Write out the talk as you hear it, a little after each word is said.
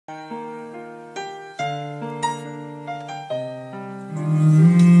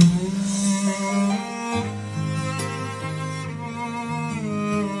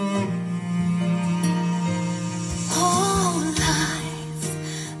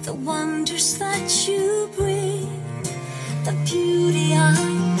the wonders that you bring, the beauty I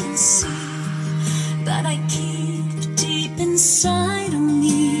can see, that I keep deep inside of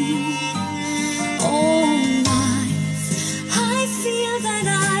me. Oh, life, I feel that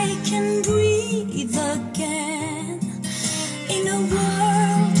I can breathe again in a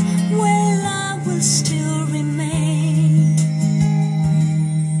world where love will still remain.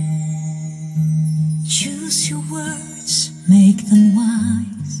 Choose your words, make them wise.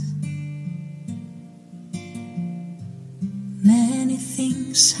 Many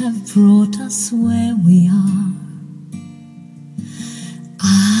things have brought us where we are.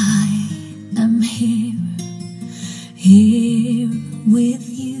 I am here with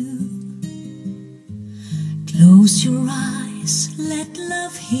you. Close your eyes, let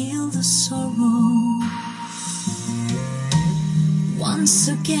love heal the sorrow. Once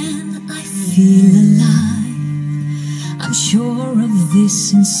again I feel alive. I'm sure of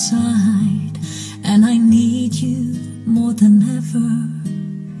this inside, and I need you more than ever.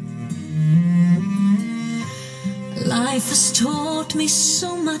 Life has taught me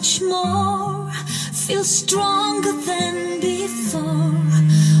so much more. Feel stronger than before.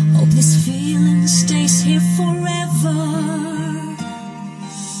 Hope this feeling stays here forever.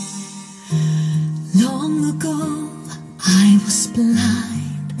 Long ago I was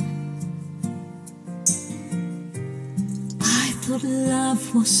blind. I thought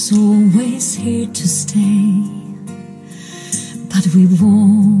love was always here to stay, but we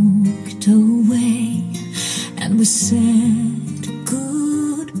walked away and we said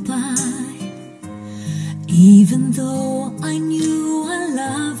goodbye. Even though I knew I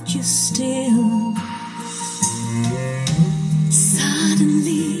loved you still,